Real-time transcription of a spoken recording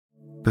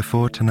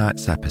Before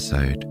tonight's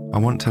episode, I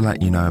want to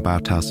let you know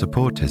about our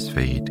supporters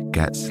feed,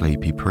 Get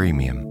Sleepy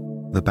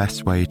Premium, the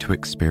best way to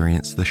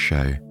experience the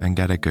show and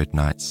get a good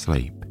night's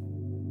sleep.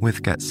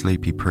 With Get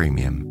Sleepy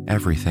Premium,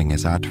 everything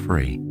is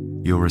ad-free.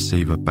 You'll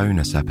receive a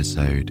bonus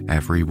episode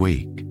every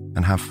week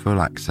and have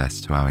full access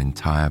to our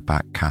entire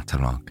back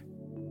catalogue.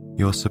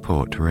 Your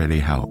support really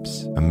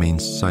helps and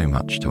means so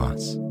much to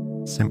us.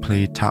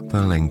 Simply tap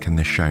the link in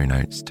the show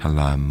notes to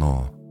learn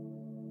more.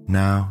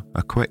 Now,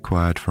 a quick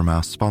word from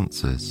our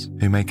sponsors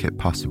who make it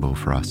possible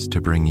for us to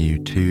bring you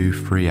 2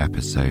 free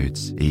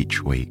episodes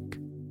each week.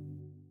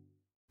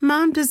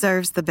 Mom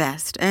deserves the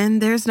best, and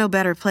there's no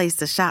better place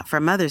to shop for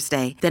Mother's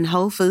Day than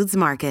Whole Foods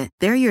Market.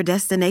 They're your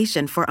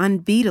destination for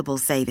unbeatable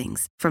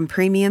savings, from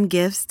premium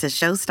gifts to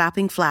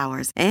show-stopping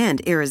flowers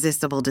and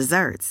irresistible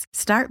desserts.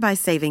 Start by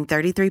saving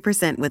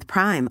 33% with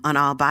Prime on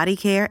all body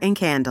care and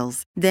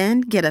candles.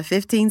 Then get a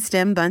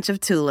 15-stem bunch of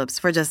tulips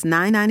for just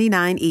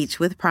 $9.99 each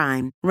with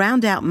Prime.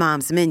 Round out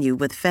Mom's menu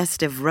with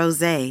festive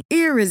rosé,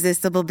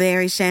 irresistible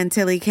berry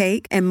chantilly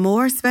cake, and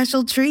more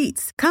special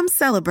treats. Come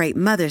celebrate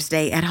Mother's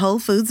Day at Whole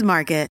Foods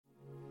Market.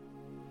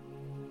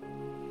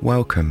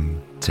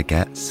 Welcome to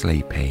Get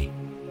Sleepy,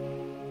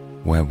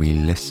 where we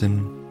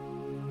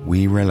listen,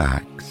 we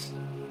relax,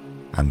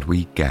 and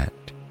we get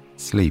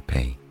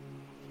sleepy.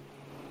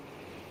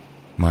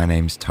 My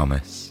name's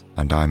Thomas,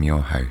 and I'm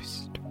your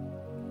host.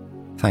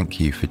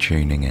 Thank you for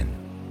tuning in.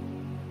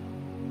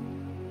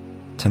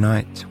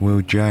 Tonight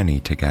we'll journey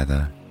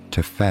together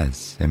to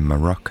Fez in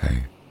Morocco,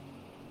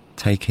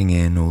 taking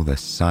in all the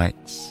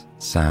sights,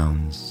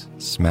 sounds,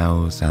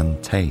 smells,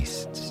 and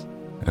tastes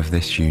of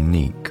this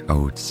unique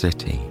old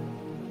city.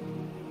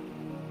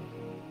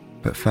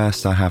 But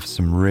first, I have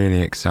some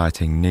really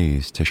exciting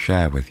news to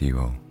share with you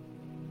all,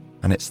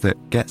 and it's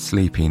that Get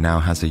Sleepy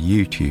now has a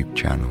YouTube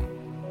channel.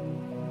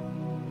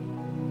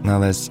 Now,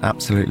 there's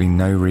absolutely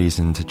no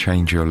reason to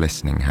change your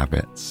listening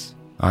habits.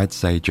 I'd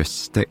say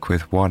just stick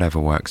with whatever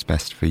works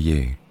best for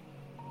you.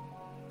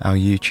 Our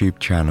YouTube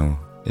channel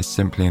is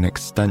simply an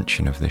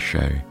extension of the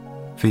show,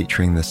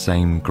 featuring the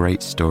same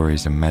great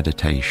stories and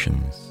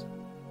meditations,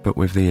 but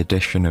with the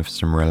addition of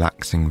some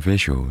relaxing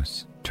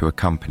visuals to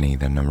accompany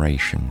the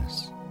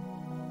narrations.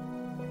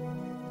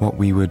 What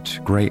we would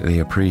greatly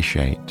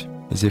appreciate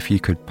is if you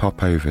could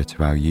pop over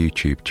to our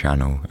YouTube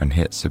channel and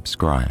hit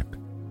subscribe.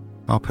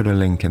 I'll put a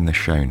link in the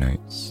show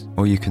notes,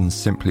 or you can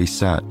simply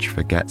search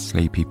for Get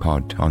Sleepy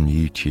Pod on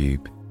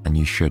YouTube and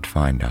you should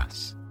find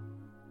us.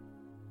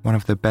 One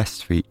of the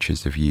best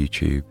features of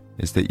YouTube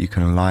is that you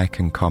can like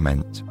and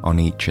comment on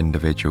each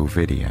individual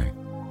video.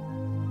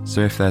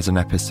 So if there's an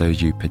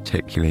episode you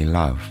particularly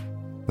love,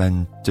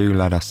 then do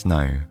let us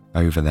know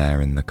over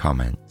there in the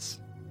comments.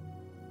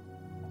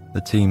 The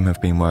team have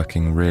been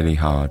working really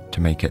hard to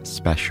make it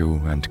special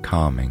and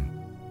calming,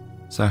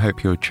 so I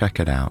hope you'll check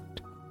it out,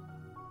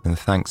 and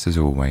thanks as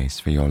always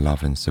for your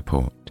love and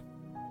support.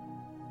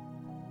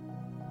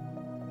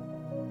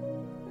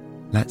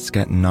 Let's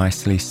get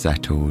nicely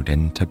settled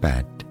into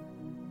bed,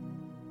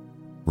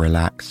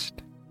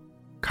 relaxed,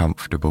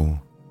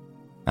 comfortable,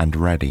 and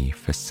ready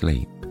for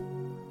sleep.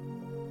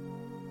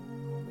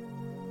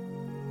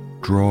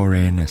 Draw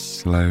in a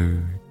slow,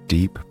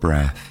 deep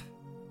breath,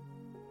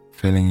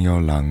 filling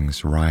your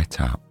lungs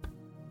right up,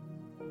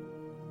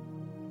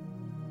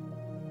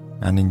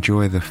 and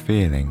enjoy the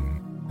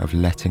feeling of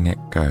letting it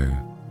go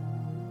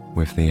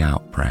with the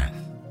out-breath.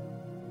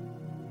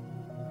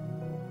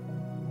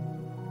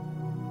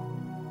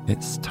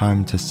 It's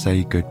time to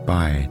say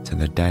goodbye to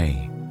the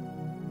day,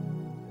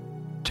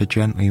 to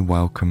gently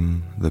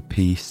welcome the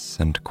peace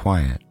and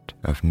quiet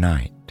of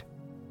night,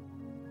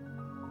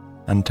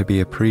 and to be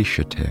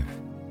appreciative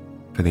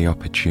for the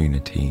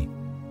opportunity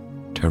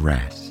to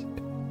rest.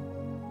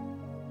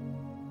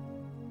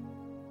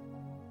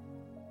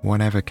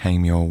 Whatever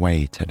came your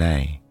way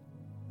today,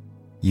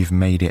 you've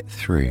made it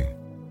through,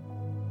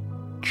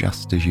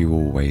 just as you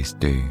always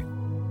do.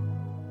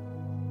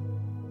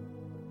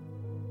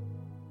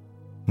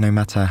 No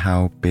matter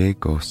how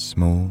big or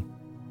small,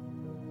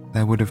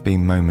 there would have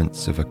been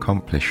moments of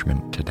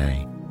accomplishment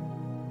today,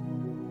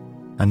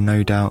 and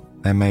no doubt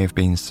there may have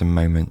been some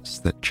moments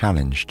that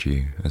challenged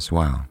you as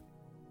well.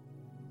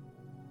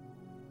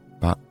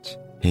 But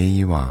here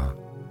you are,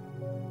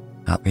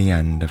 at the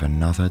end of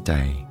another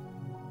day,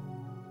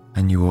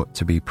 and you ought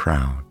to be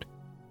proud.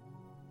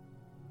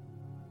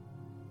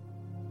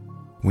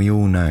 We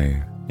all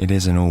know it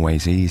isn't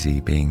always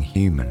easy being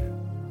human.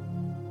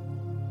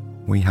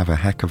 We have a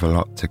heck of a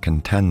lot to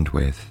contend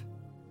with,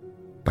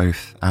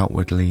 both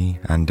outwardly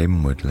and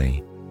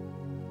inwardly.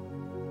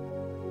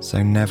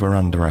 So never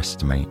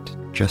underestimate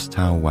just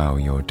how well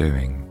you're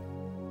doing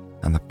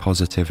and the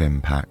positive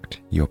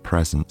impact your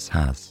presence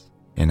has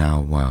in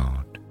our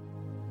world.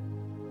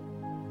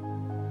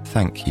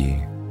 Thank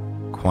you,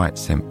 quite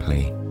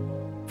simply,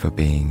 for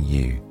being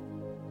you.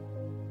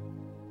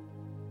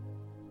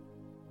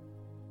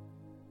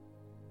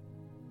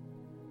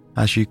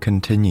 As you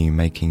continue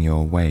making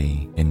your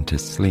way into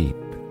sleep,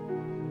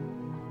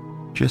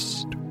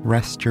 just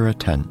rest your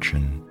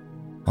attention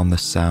on the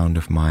sound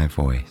of my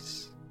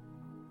voice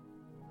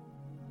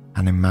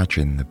and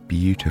imagine the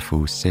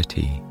beautiful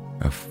city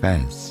of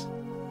Fez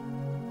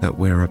that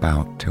we're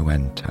about to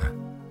enter.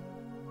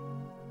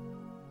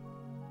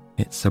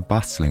 It's a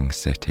bustling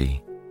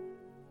city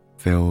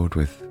filled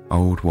with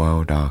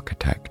old-world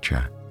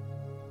architecture.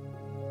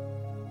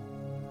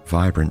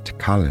 Vibrant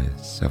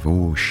colours of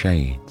all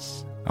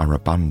shades are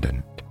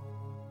abundant,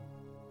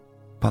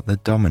 but the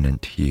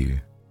dominant hue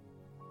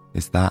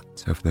is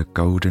that of the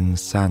golden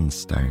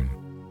sandstone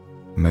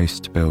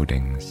most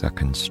buildings are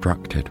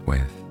constructed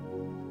with.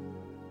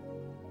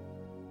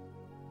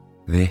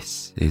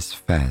 This is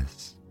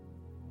Fez,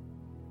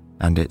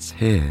 and it's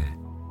here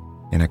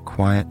in a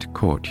quiet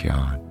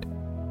courtyard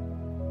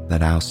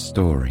that our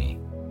story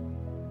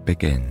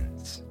begins.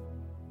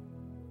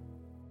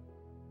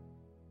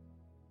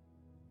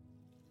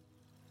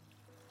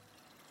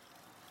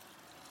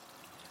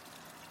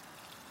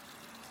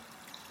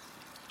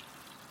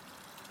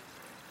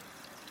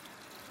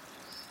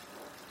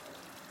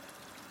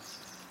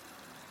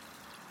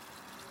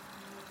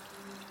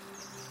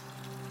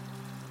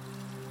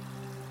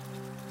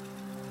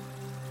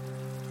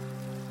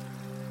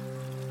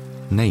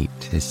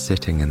 Nate is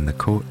sitting in the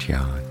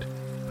courtyard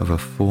of a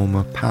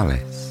former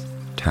palace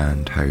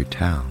turned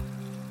hotel.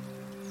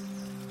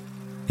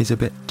 He's a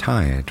bit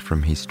tired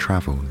from his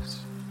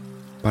travels,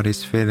 but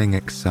is feeling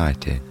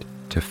excited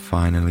to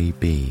finally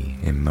be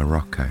in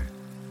Morocco.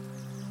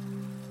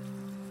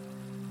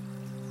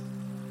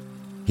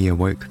 He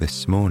awoke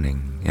this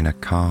morning in a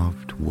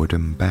carved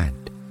wooden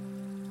bed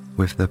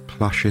with the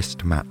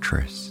plushest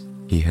mattress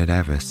he had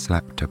ever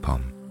slept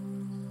upon.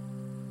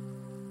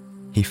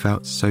 He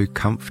felt so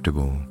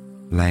comfortable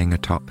laying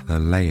atop the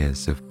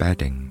layers of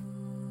bedding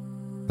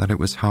that it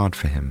was hard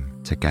for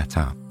him to get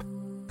up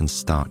and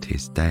start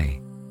his day.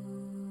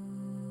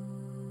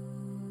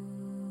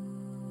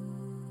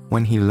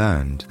 When he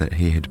learned that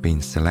he had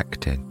been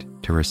selected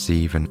to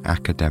receive an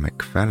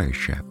academic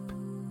fellowship,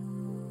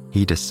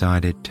 he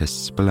decided to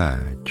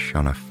splurge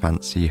on a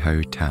fancy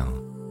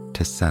hotel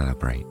to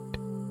celebrate.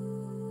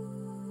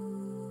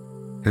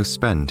 He'll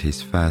spend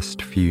his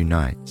first few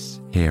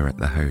nights here at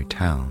the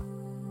hotel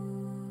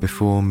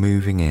before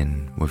moving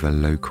in with a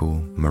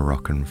local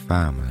Moroccan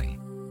family.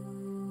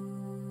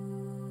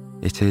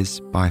 It is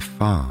by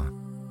far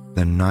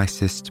the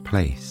nicest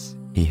place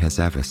he has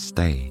ever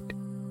stayed,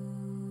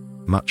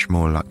 much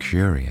more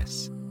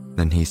luxurious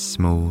than his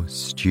small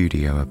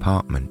studio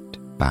apartment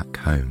back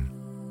home.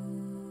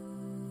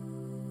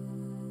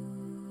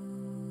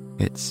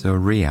 It's a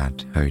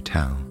riad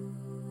hotel,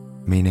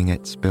 meaning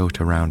it's built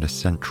around a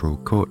central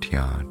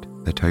courtyard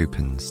that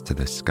opens to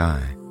the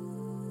sky.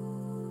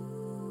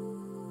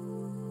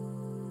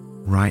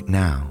 Right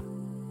now,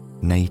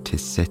 Nate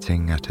is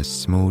sitting at a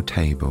small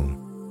table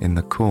in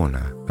the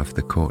corner of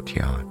the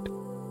courtyard,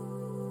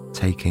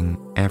 taking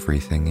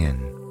everything in.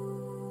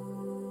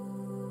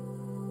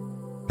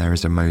 There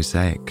is a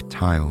mosaic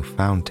tile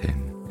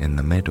fountain in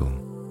the middle.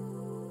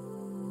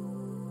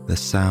 The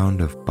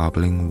sound of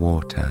bubbling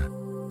water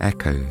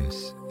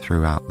echoes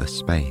throughout the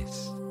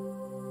space,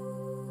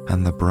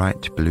 and the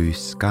bright blue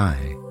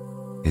sky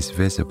is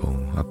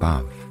visible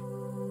above.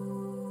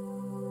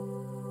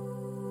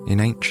 In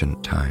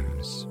ancient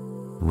times,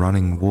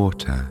 running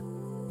water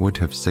would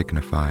have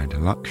signified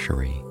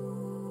luxury,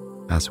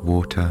 as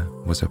water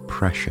was a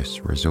precious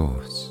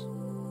resource.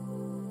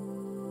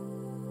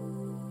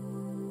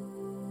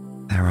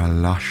 There are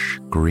lush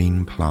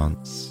green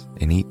plants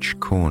in each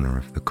corner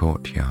of the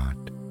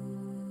courtyard.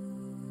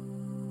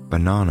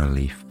 Banana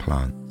leaf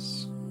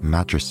plants,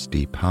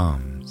 majesty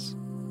palms,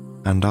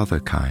 and other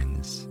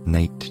kinds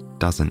Nate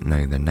doesn't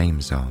know the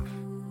names of.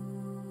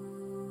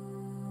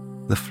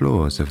 The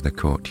floors of the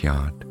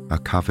courtyard are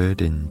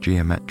covered in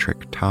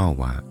geometric tile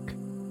work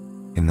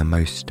in the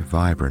most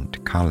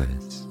vibrant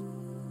colours: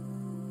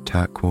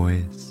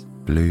 turquoise,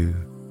 blue,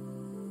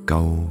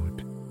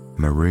 gold,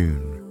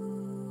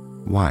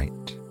 maroon,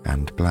 white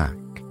and black.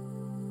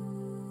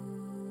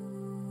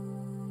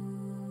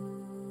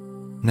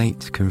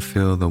 Nate can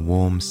feel the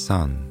warm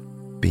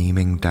sun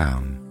beaming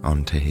down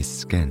onto his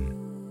skin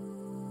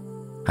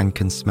and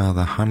can smell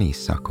the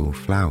honeysuckle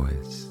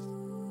flowers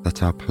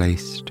that are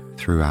placed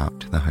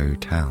throughout the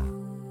hotel.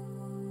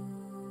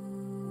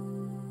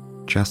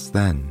 Just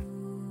then,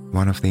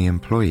 one of the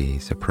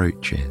employees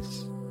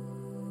approaches.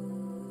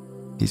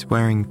 He's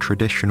wearing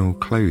traditional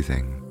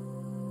clothing,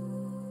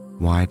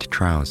 wide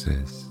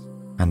trousers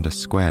and a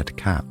squared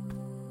cap,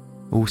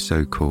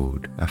 also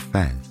called a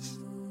fez.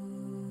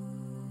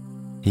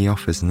 He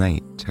offers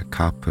Nate a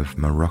cup of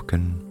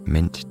Moroccan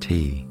mint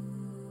tea.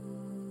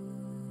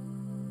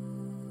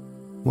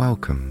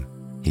 "Welcome,"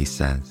 he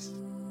says.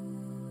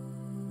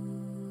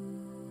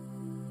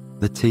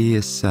 The tea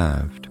is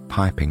served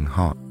piping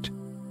hot,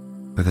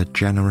 with a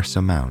generous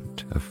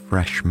amount of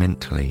fresh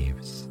mint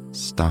leaves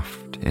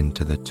stuffed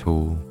into the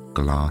tall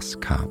glass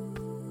cup.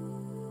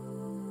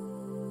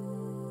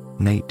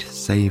 Nate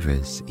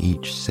savours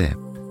each sip,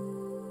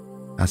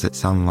 as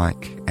it's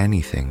unlike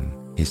anything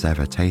he's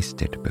ever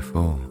tasted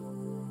before.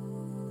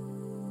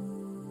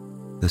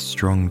 The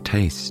strong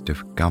taste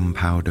of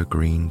gunpowder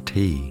green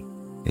tea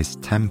is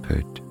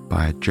tempered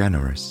by a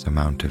generous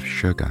amount of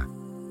sugar.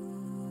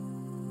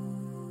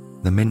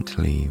 The mint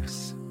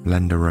leaves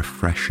lend a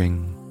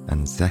refreshing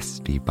and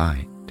zesty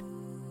bite.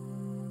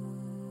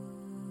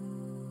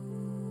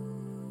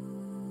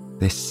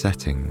 This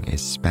setting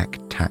is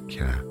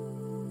spectacular,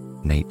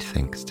 Nate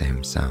thinks to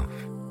himself.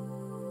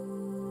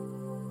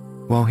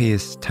 While he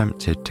is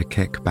tempted to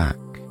kick back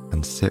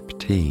and sip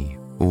tea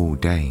all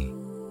day,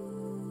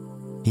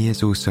 he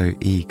is also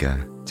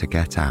eager to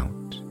get out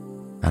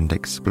and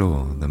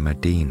explore the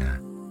Medina.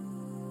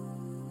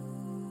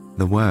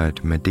 The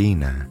word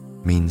Medina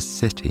means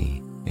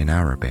city in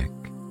Arabic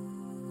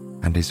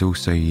and is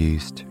also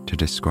used to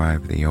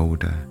describe the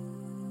older,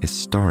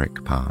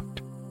 historic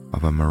part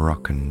of a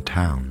Moroccan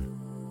town.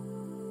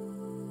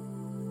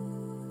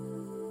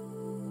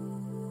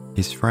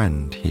 His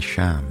friend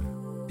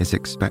Hisham is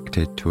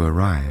expected to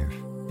arrive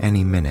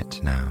any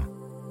minute now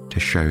to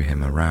show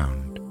him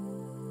around.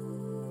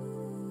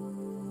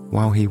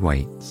 While he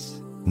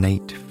waits,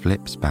 Nate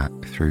flips back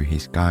through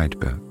his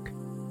guidebook.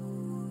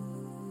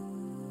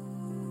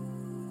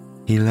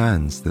 He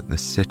learns that the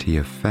city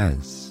of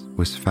Fez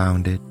was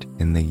founded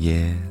in the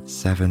year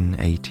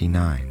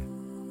 789.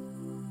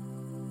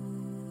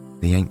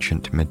 The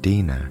ancient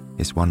Medina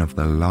is one of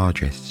the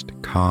largest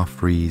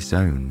car-free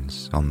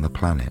zones on the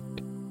planet,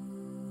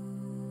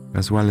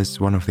 as well as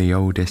one of the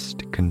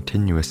oldest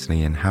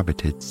continuously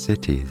inhabited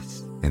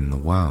cities in the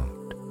world.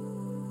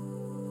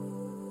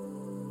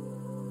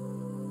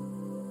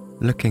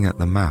 Looking at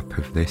the map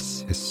of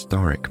this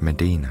historic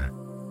Medina,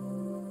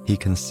 he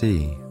can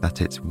see that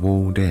it's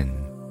walled in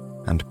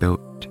and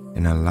built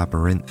in a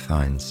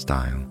labyrinthine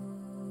style,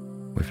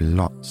 with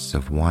lots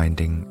of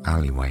winding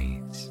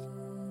alleyways.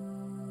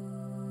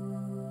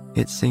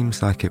 It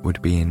seems like it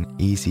would be an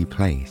easy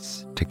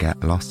place to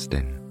get lost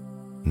in,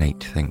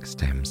 Nate thinks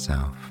to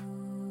himself.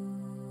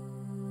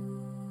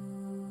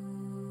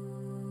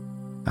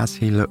 As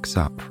he looks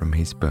up from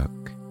his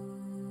book,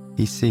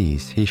 he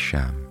sees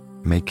Hisham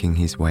making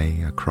his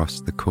way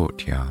across the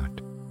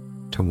courtyard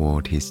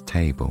toward his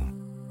table.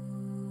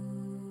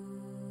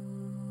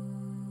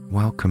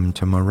 "Welcome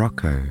to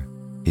Morocco,"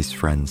 his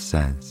friend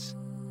says,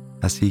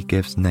 as he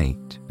gives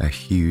Nate a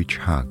huge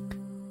hug.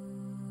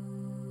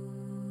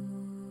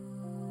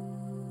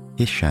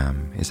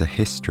 Hisham is a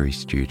history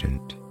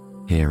student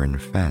here in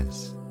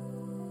Fez.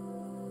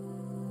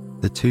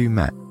 The two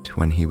met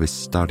when he was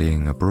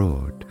studying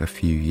abroad a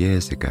few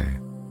years ago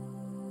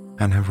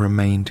and have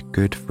remained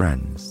good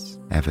friends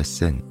ever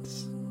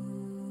since.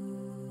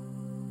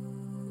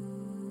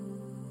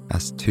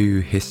 As two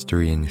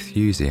history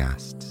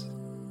enthusiasts,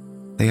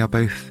 they are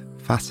both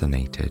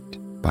fascinated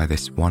by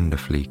this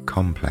wonderfully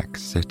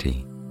complex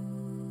city.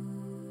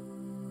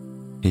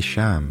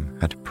 Hisham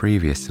had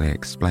previously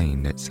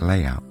explained its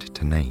layout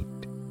to Nate.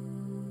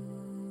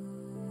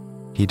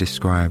 He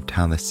described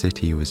how the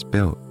city was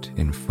built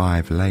in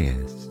 5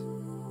 layers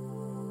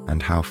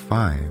and how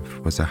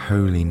 5 was a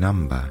holy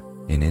number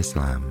in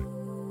Islam.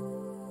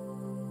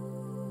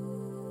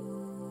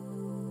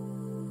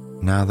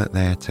 Now that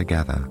they are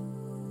together,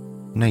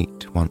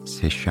 Nate wants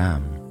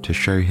Hisham to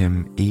show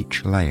him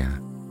each layer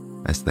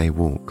as they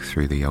walk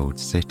through the old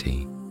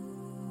city.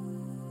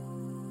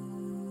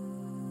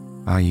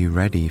 "Are you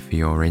ready for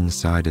your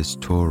insider's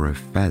tour of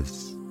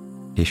Fez?"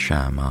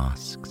 Hisham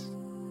asks.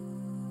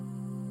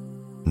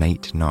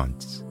 Nate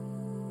nods.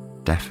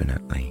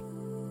 Definitely.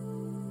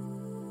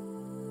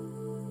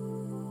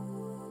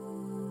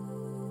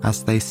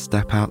 As they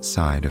step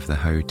outside of the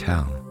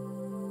hotel,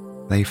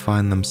 they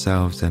find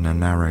themselves in a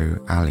narrow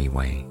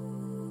alleyway.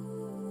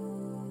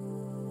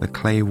 The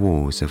clay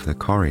walls of the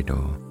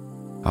corridor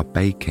are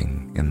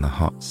baking in the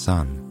hot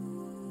sun,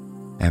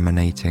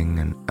 emanating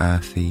an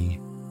earthy,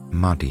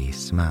 muddy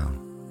smell.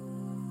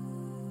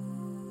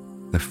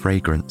 The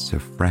fragrance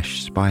of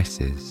fresh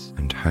spices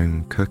and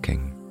home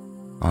cooking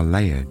are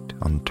layered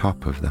on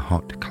top of the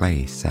hot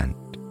clay scent,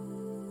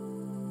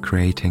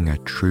 creating a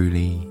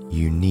truly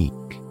unique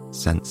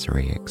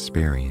sensory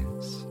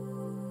experience.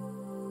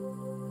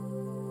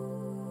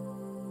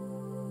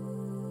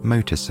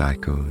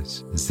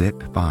 Motorcycles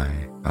zip by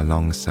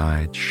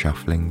alongside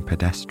shuffling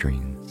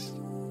pedestrians.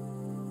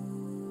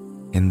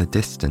 In the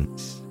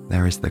distance,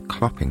 there is the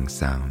clopping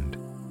sound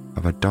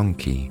of a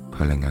donkey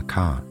pulling a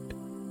cart.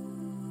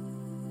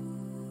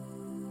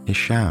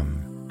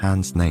 Hisham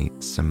hands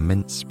Nate some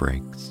mint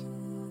sprigs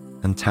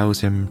and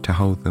tells him to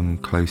hold them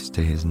close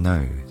to his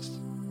nose.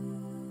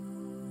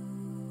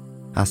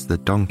 As the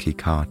donkey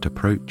cart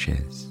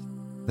approaches,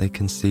 they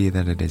can see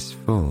that it is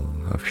full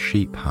of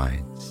sheep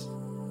hides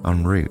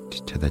en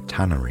route to the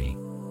tannery.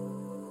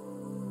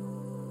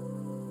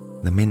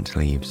 "The mint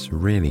leaves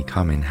really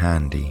come in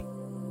handy,"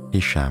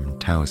 Hisham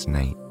tells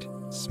Nate,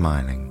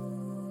 smiling.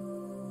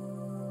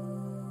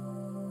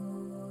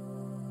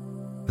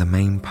 The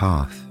main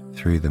path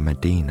through the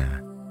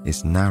Medina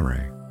is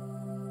narrow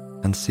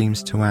and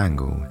seems to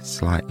angle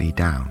slightly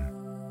down,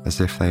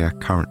 as if they are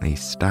currently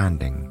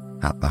standing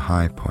at the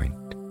high point.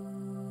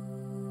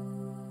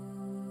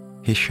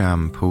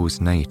 Hisham pulls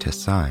Nate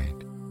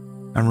aside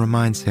and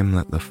reminds him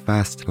that the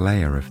first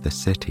layer of the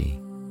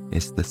city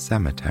is the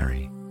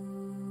cemetery.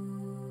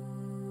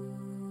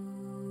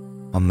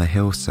 On the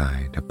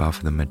hillside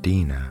above the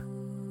Medina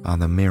are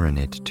the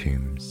Myrinid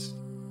tombs.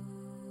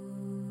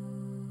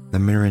 The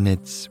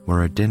Myrinids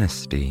were a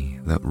dynasty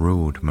that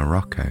ruled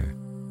Morocco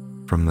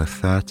from the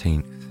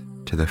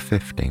 13th to the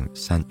 15th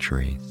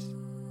centuries.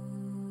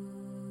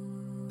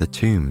 The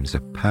tombs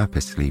are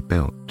purposely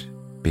built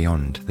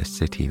beyond the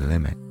city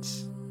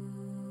limits.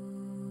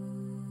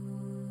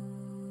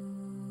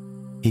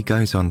 He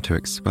goes on to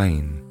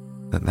explain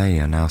that they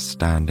are now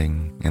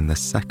standing in the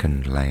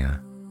second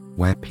layer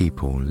where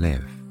people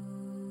live.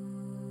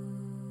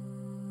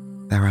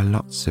 There are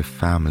lots of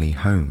family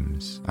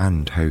homes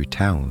and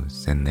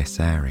hotels in this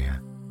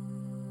area.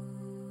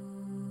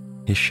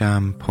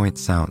 Hisham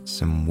points out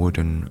some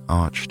wooden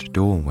arched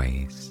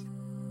doorways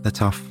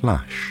that are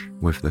flush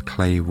with the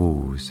clay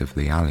walls of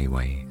the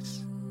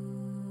alleyways.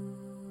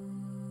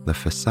 The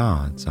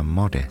facades are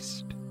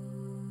modest,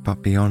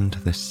 but beyond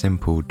the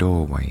simple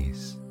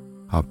doorways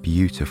are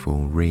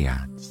beautiful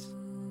riads.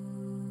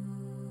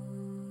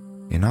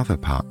 In other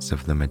parts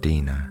of the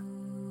Medina,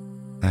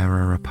 there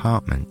are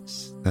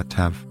apartments that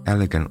have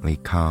elegantly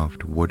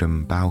carved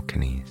wooden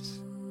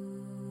balconies.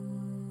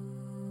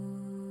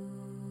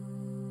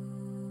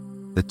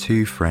 The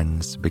two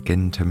friends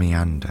begin to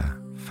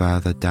meander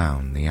further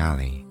down the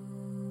alley,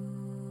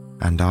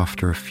 and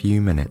after a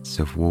few minutes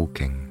of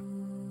walking,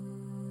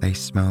 they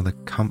smell the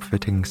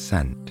comforting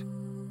scent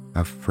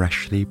of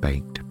freshly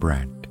baked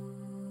bread.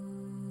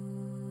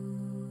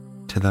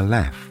 To the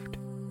left,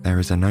 there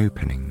is an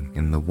opening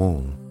in the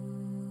wall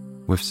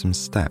with some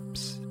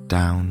steps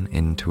down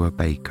into a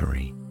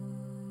bakery.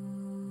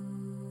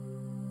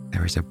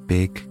 There is a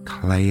big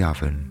clay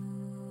oven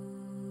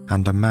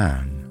and a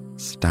man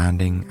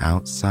standing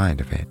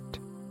outside of it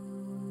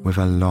with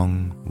a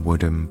long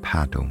wooden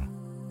paddle.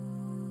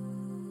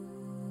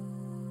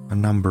 A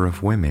number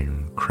of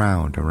women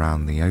crowd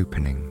around the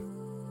opening,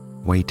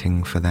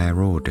 waiting for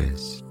their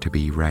orders to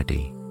be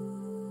ready.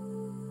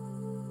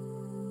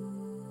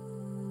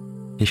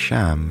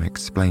 Hisham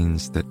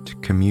explains that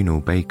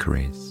communal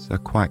bakeries are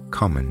quite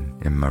common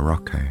in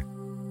Morocco,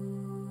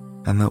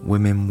 and that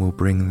women will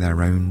bring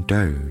their own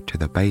dough to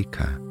the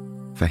baker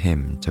for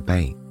him to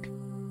bake.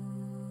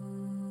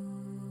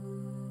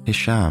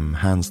 Hisham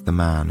hands the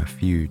man a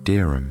few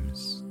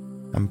dirhams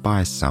and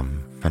buys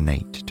some for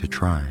Nate to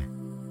try.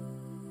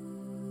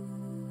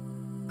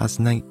 As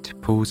Nate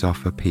pulls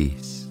off a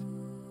piece,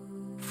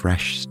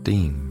 fresh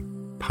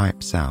steam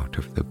pipes out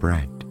of the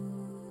bread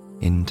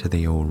into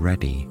the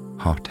already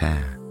hot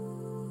air.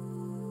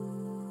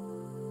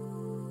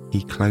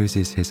 He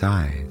closes his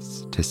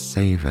eyes to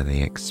savor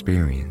the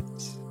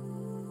experience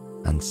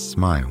and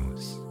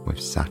smiles with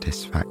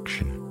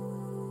satisfaction.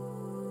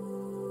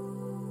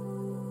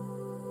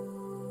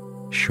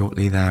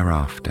 Shortly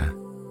thereafter,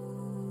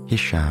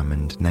 Hisham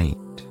and Nate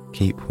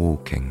keep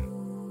walking,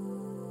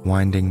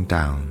 winding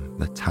down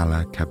the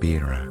Tala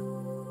Kabira,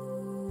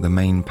 the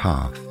main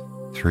path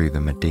through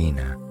the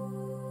Medina.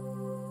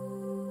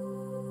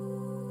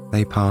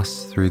 They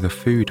pass through the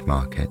food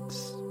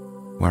markets,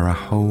 where a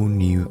whole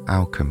new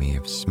alchemy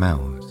of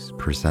smells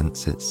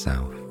presents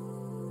itself.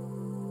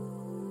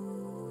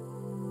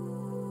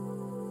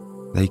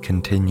 They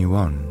continue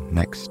on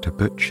next to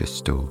butcher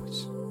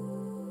stalls,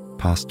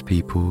 past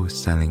people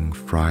selling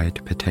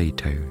fried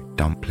potato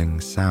dumpling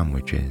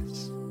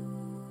sandwiches,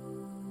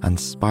 and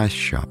spice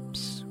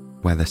shops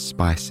where the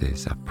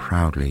spices are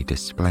proudly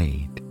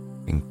displayed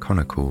in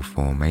conical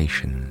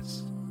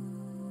formations.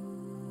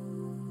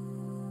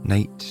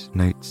 Nate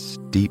notes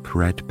deep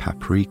red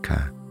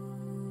paprika,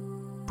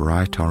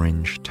 bright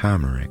orange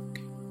turmeric,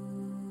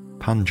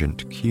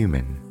 pungent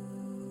cumin,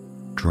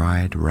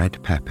 dried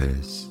red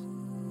peppers,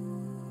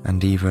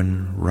 and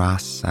even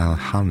ras al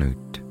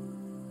hanout.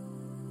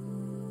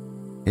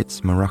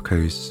 It's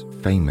Morocco's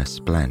famous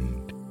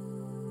blend,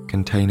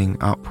 containing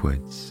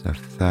upwards of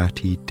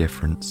 30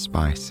 different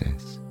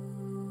spices.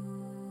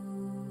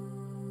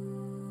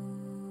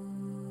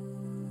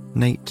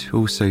 Nate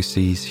also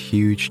sees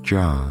huge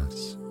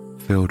jars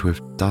filled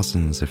with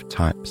dozens of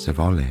types of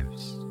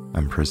olives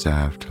and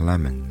preserved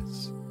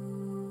lemons,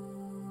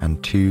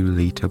 and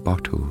 2-litre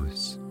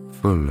bottles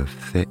full of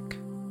thick,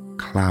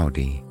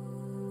 cloudy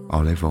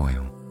olive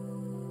oil.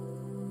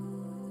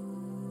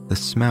 The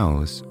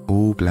smells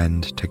all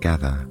blend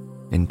together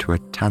into a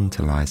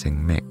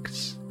tantalizing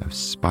mix of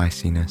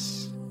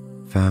spiciness,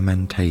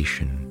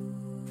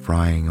 fermentation,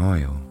 frying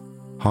oil,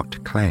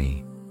 hot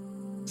clay,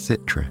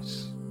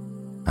 citrus,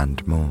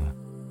 and more.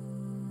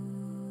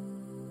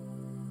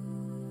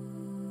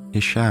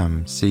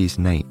 Hisham sees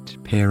Nate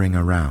peering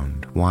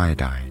around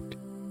wide-eyed,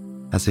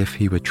 as if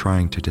he were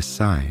trying to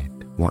decide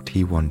what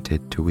he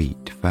wanted to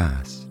eat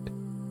first.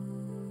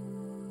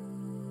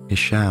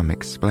 Hisham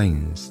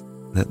explains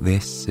that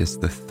this is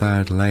the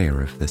third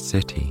layer of the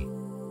city,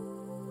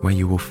 where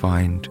you will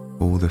find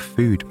all the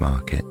food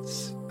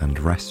markets and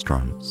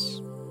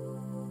restaurants.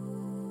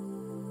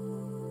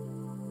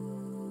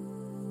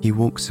 He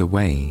walks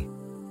away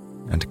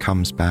and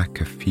comes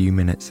back a few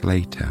minutes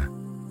later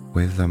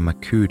with a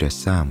Makuda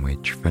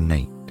sandwich for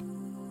Nate.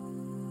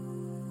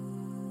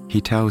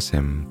 He tells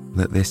him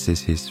that this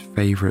is his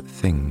favourite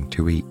thing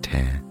to eat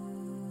here.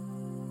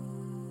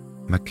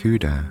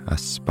 Makuda are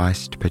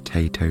spiced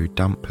potato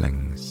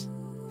dumplings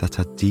that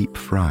are deep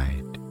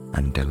fried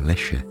and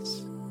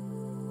delicious.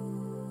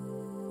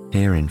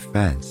 Here in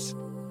Fez,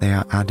 they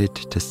are added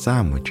to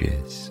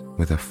sandwiches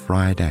with a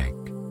fried egg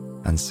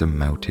and some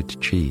melted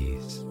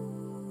cheese.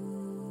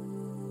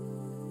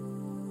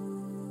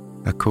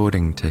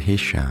 According to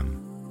Hisham,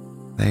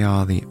 they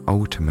are the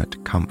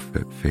ultimate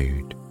comfort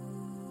food,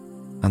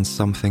 and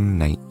something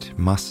Nate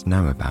must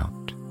know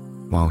about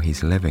while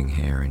he's living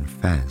here in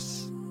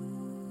Fez.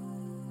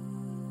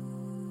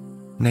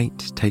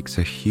 Nate takes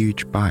a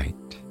huge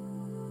bite,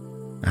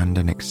 and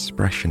an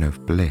expression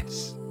of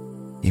bliss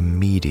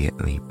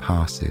immediately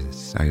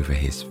passes over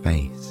his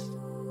face.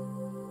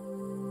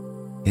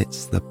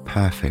 It's the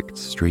perfect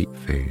street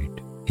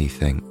food, he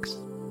thinks,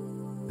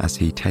 as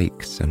he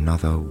takes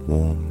another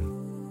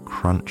warm,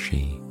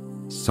 crunchy,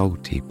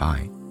 salty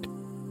bite.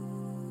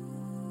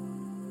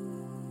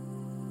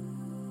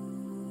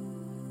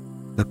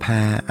 The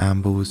pair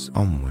ambles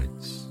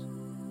onwards,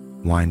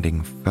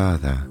 winding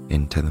further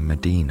into the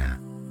Medina.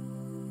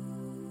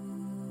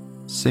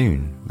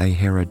 Soon they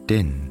hear a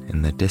din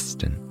in the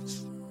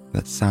distance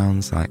that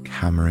sounds like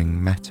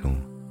hammering metal.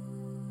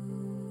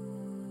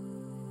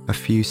 A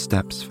few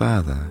steps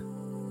further,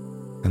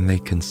 and they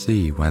can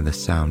see where the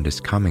sound is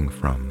coming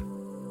from.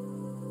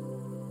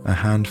 A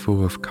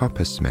handful of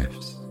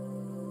coppersmiths,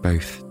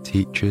 both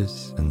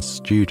teachers and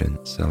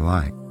students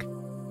alike,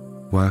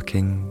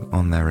 working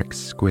on their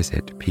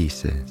exquisite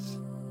pieces.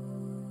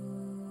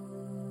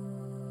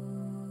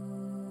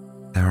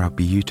 There are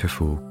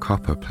beautiful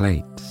copper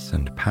plates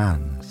and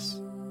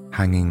pans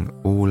hanging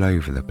all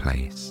over the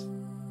place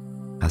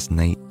as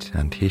Nate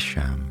and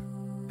Hisham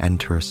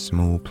enter a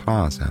small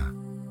plaza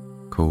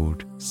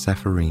called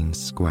Sepharine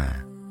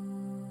Square.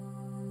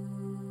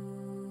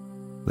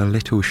 The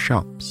little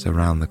shops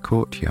around the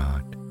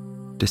courtyard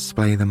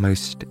display the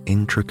most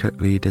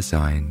intricately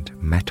designed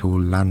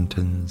metal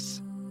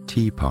lanterns,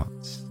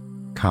 teapots,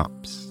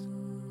 cups,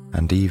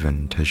 and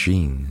even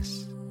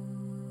tagines.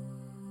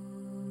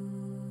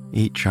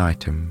 Each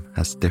item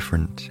has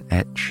different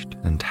etched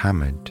and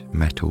hammered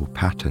metal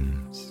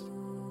patterns.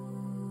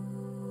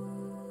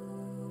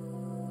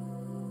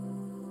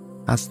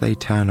 As they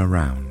turn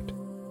around,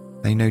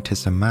 they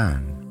notice a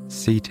man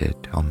seated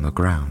on the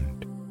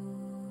ground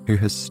who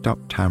has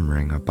stopped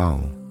hammering a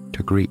bowl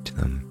to greet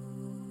them.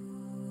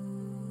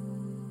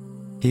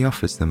 He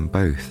offers them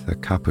both a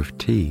cup of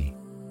tea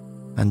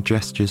and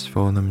gestures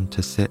for them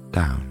to sit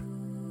down.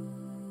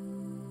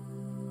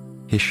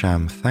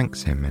 Hisham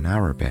thanks him in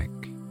Arabic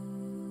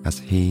as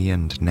he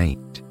and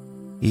Nate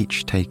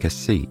each take a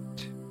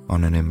seat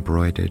on an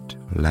embroidered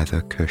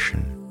leather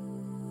cushion.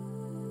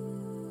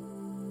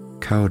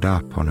 Curled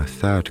up on a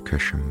third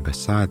cushion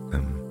beside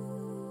them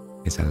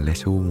is a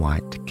little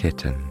white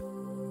kitten,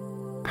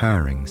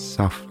 purring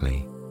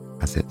softly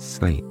as it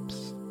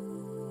sleeps.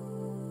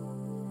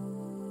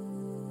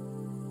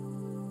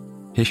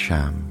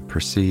 Hisham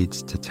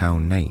proceeds to tell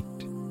Nate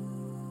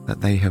that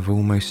they have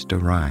almost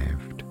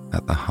arrived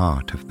at the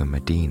heart of the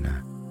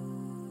Medina.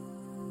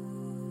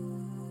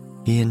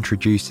 He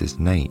introduces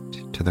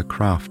Nate to the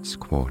crafts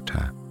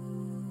quarter,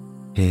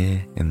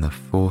 here in the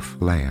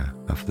fourth layer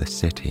of the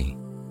city.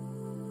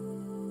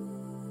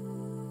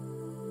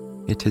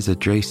 It is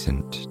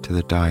adjacent to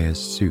the dyer's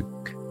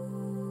souk,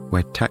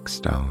 where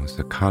textiles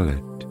are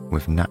coloured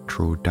with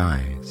natural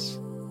dyes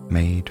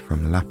made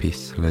from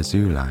lapis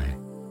lazuli,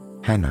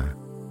 henna,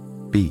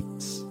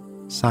 beets,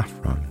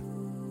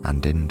 saffron,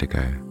 and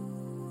indigo.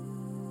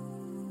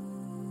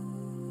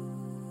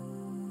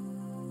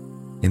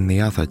 In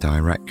the other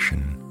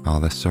direction are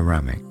the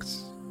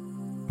ceramics,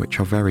 which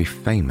are very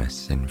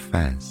famous in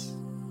Fez.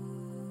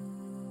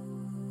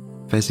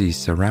 Fez's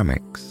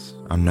ceramics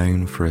are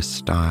known for a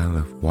style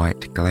of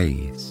white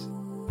glaze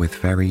with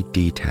very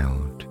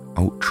detailed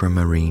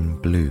ultramarine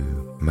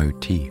blue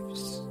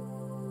motifs.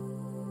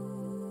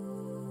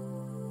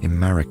 In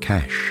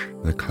Marrakesh,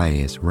 the clay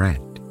is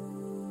red,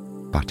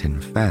 but in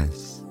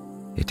Fez,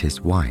 it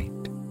is white.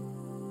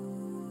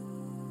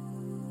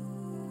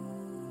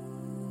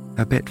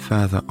 A bit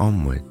further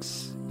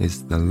onwards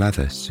is the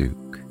leather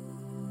souk,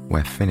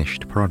 where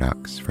finished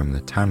products from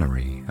the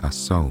tannery are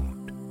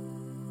sold.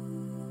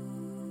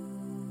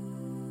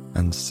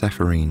 And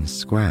Sepharine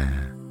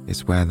Square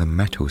is where the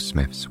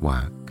metalsmiths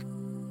work.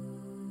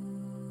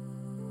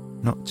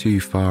 Not too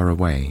far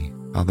away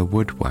are the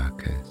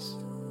woodworkers.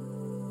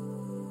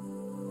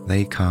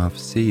 They carve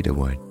cedar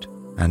wood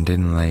and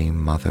inlay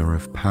mother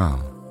of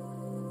pearl.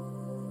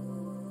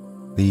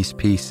 These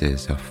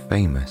pieces are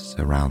famous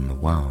around the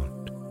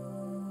world.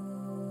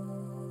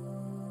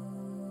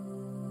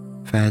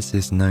 Fez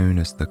is known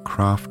as the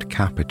craft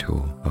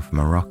capital of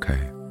Morocco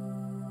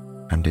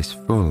and is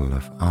full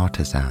of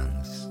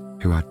artisans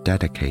who are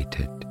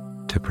dedicated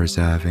to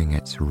preserving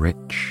its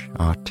rich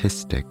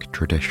artistic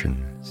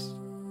traditions.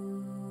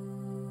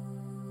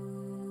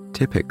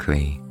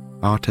 Typically,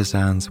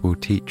 artisans will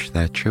teach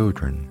their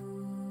children,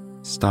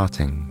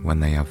 starting when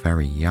they are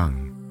very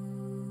young,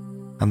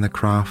 and the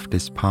craft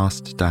is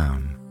passed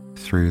down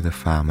through the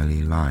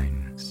family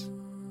lines.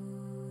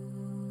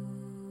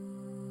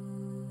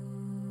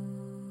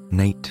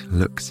 Nate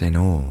looks in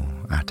awe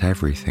at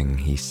everything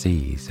he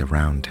sees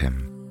around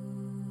him.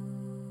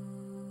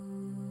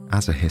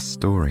 As a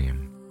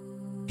historian,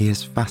 he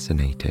is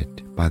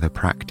fascinated by the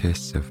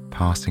practice of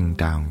passing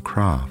down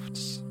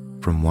crafts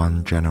from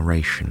one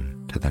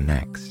generation to the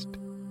next.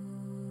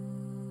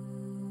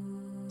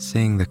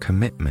 Seeing the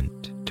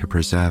commitment to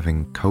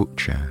preserving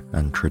culture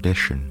and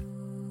tradition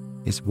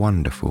is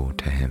wonderful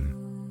to him.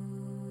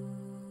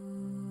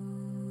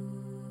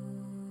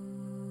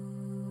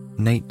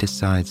 Nate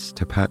decides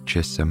to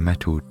purchase a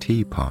metal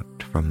teapot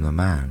from the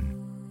man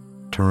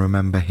to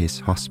remember his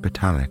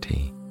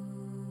hospitality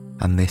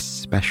and this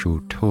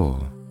special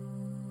tour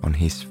on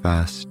his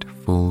first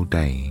full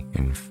day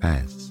in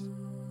Fez.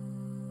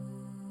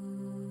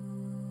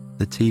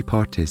 The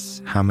teapot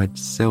is hammered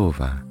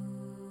silver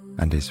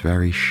and is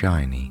very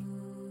shiny.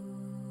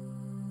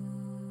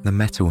 The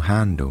metal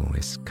handle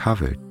is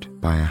covered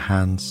by a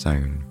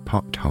hand-sewn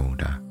pot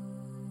holder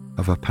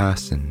of a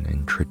person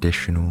in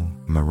traditional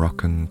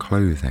Moroccan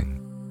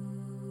clothing,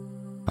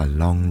 a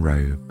long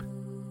robe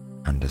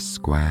and a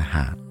square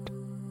hat.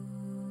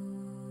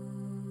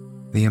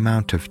 The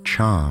amount of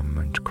charm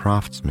and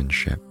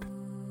craftsmanship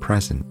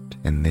present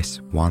in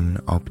this one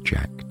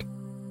object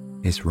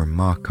is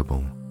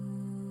remarkable,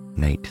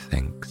 Nate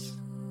thinks.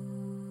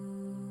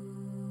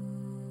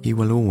 He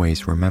will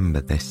always remember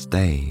this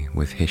day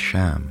with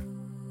Hisham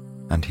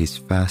and his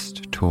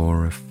first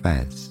tour of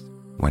Fez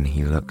when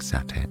he looks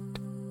at it.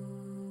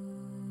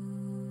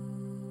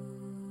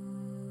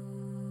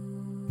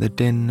 The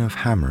din of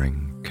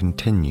hammering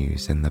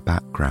continues in the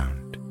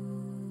background,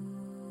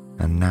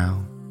 and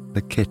now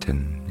the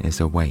kitten is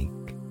awake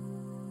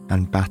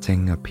and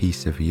batting a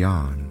piece of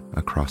yarn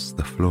across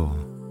the floor.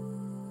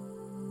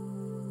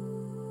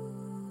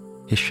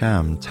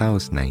 Hisham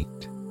tells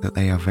Nate that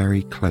they are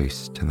very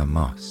close to the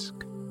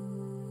mosque,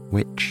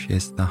 which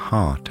is the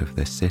heart of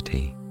the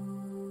city.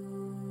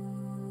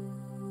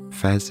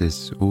 Fez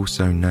is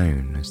also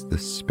known as the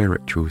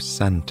spiritual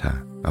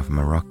centre of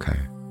Morocco,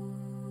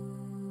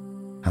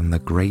 and the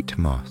great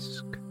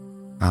mosque,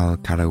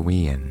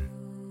 Al-Qarawiyyin,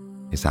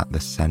 is at the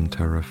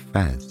centre of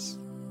Fez,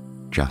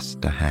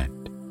 just ahead.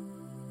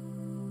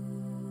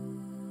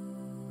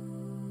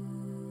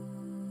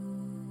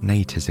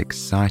 Nate is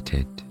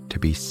excited to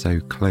be so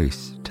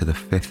close to the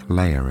fifth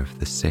layer of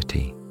the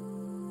city.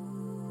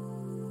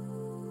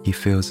 He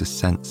feels a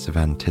sense of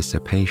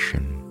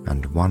anticipation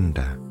and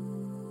wonder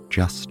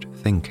just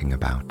thinking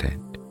about it.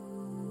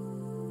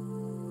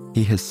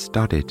 He has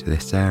studied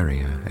this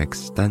area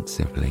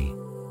extensively,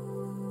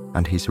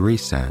 and his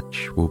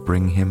research will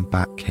bring him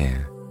back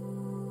here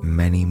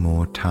many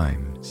more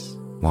times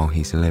while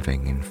he's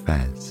living in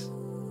Fez.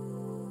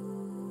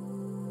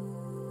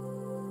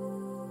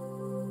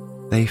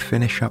 They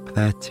finish up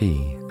their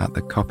tea at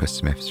the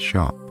coppersmith's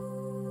shop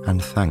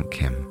and thank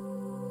him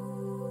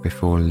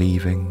before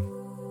leaving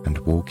and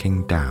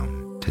walking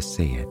down to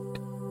see it.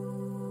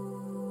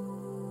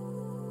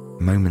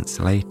 Moments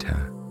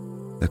later,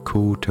 the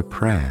call to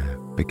prayer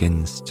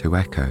begins to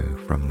echo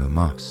from the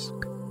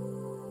mosque.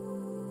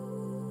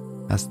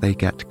 As they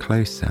get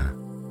closer,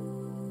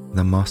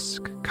 the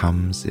mosque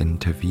comes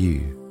into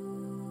view,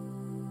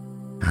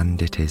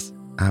 and it is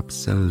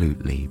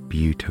absolutely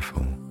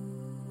beautiful.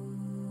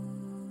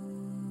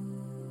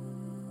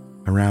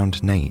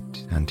 Around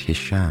Nate and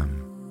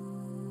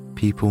Hisham,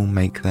 people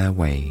make their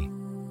way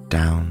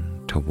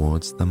down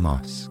towards the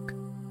mosque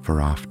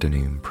for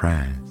afternoon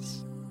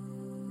prayers.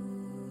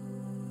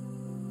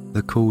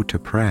 The call to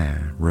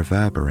prayer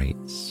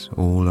reverberates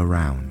all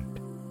around,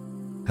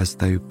 as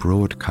though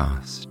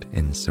broadcast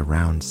in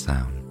surround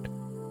sound,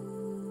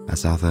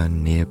 as other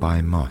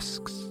nearby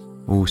mosques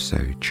also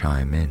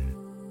chime in.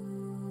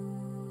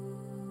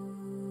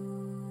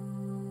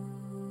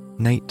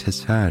 Nate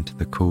has heard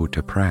the call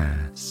to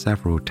prayer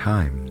several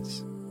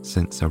times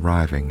since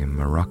arriving in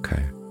Morocco,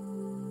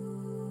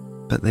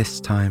 but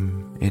this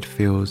time it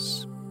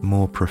feels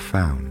more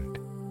profound.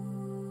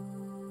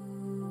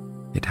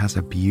 It has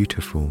a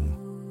beautiful,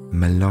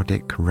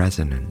 melodic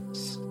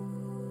resonance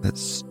that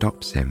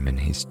stops him in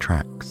his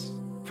tracks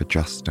for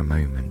just a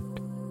moment.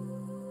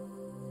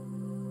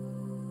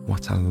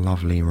 What a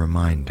lovely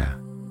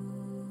reminder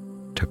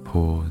to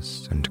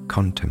pause and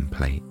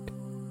contemplate,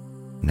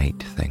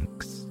 Nate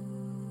thinks.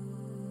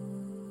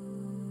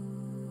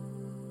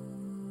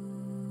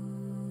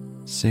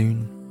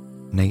 Soon,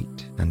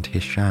 Nate and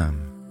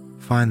Hisham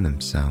find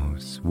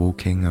themselves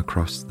walking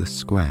across the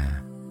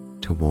square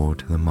toward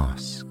the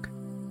mosque.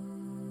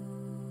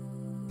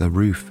 The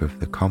roof of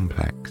the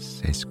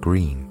complex is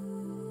green,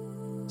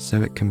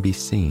 so it can be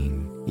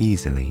seen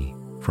easily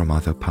from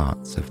other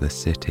parts of the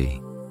city.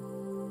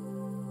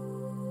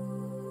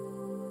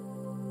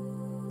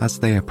 As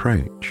they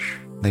approach,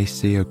 they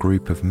see a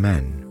group of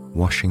men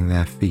washing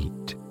their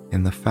feet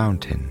in the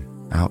fountain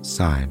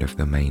outside of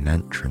the main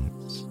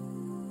entrance.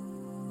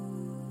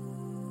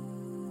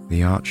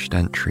 The arched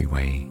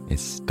entryway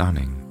is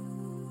stunning.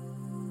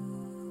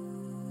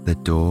 The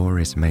door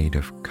is made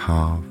of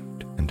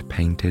carved and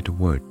painted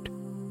wood,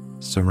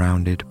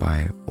 surrounded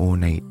by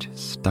ornate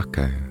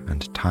stucco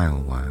and tile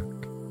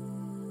work.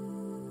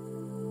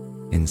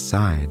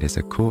 Inside is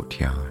a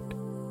courtyard,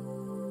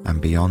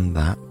 and beyond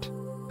that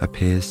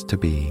appears to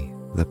be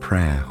the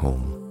prayer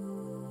hall.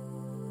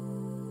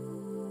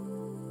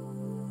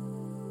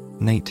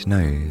 Nate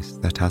knows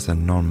that as a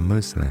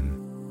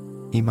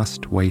non-Muslim, he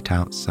must wait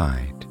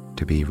outside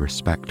to be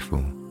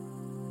respectful.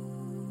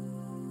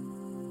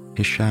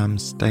 Hisham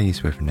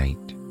stays with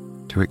Nate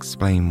to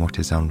explain what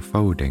is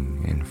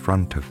unfolding in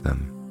front of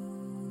them.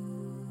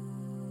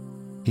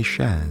 He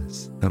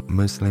shares that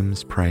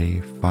Muslims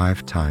pray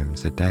 5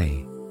 times a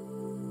day.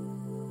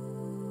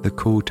 The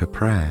call to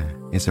prayer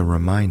is a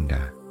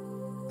reminder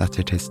that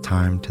it is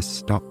time to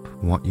stop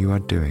what you are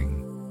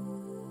doing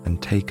and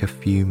take a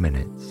few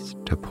minutes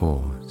to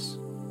pause.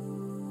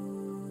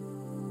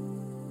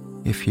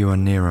 If you are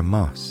near a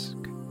mosque,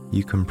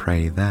 you can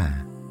pray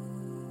there,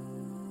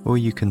 or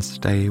you can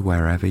stay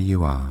wherever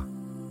you are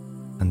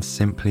and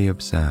simply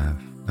observe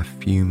a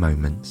few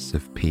moments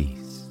of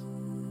peace.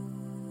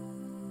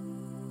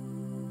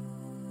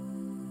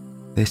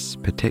 This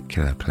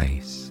particular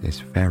place is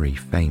very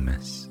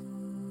famous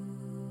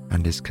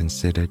and is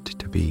considered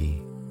to be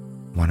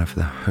one of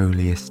the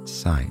holiest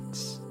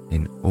sites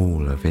in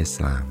all of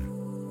Islam.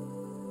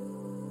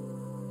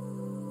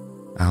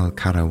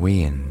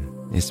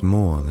 Al-Qarawiyyin is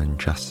more than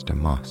just a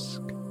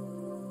mosque.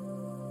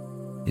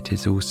 It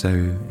is also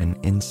an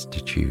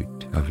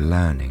institute of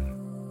learning.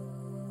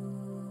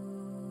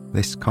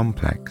 This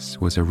complex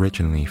was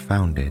originally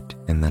founded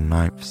in the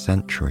 9th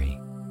century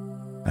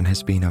and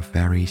has been a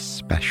very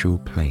special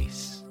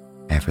place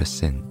ever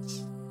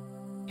since,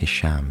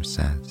 Hisham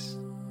says.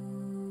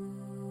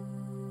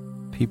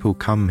 People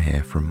come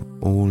here from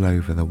all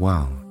over the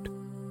world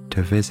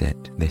to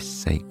visit this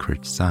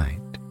sacred site.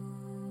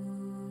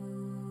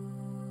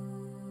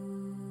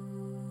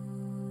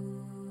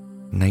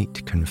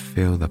 Nate can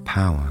feel the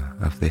power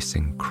of this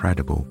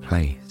incredible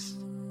place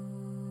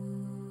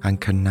and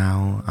can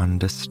now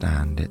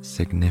understand its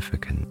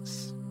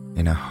significance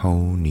in a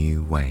whole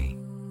new way.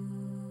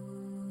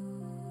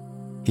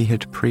 He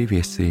had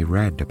previously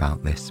read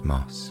about this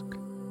mosque,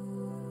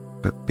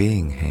 but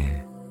being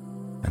here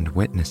and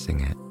witnessing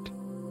it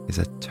is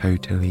a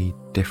totally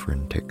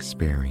different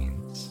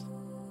experience.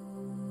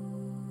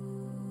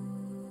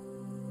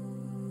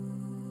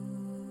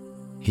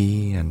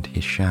 He and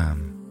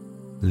Hisham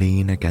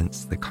lean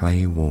against the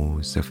clay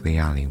walls of the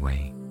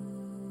alleyway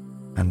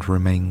and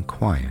remain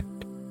quiet,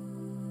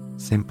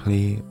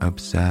 simply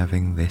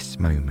observing this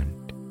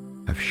moment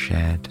of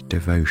shared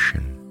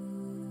devotion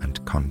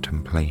and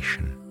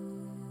contemplation.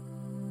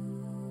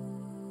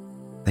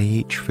 They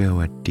each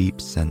feel a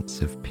deep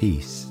sense of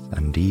peace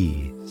and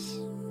ease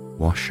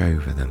wash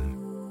over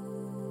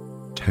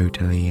them,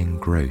 totally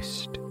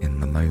engrossed in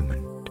the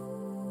moment,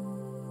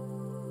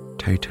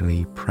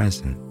 totally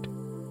present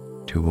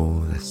to all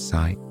the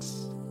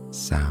sights,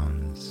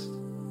 sounds,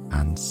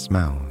 and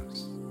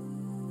smells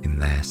in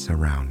their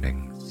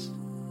surroundings.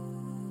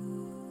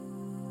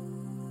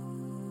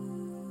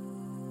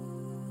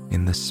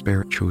 In the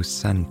spiritual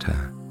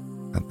center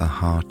at the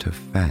heart of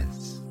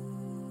Fez,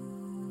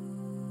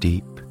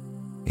 deep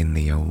in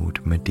the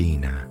old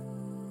Medina,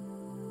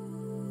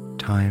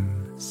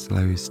 time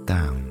slows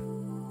down.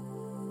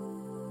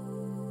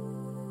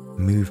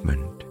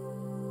 Movement,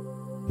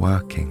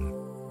 working,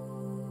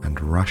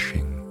 and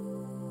rushing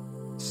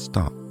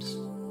stops,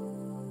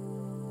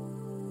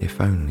 if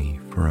only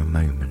for a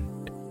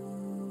moment.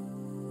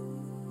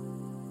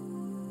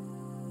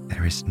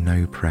 There is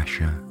no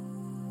pressure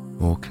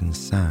or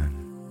concern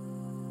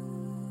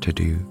to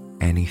do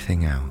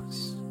anything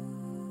else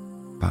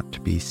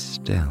but be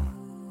still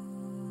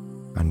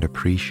and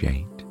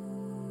appreciate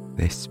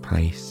this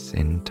place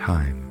in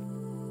time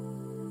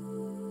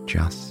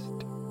just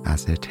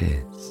as it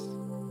is,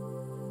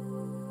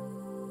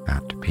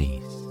 at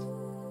peace.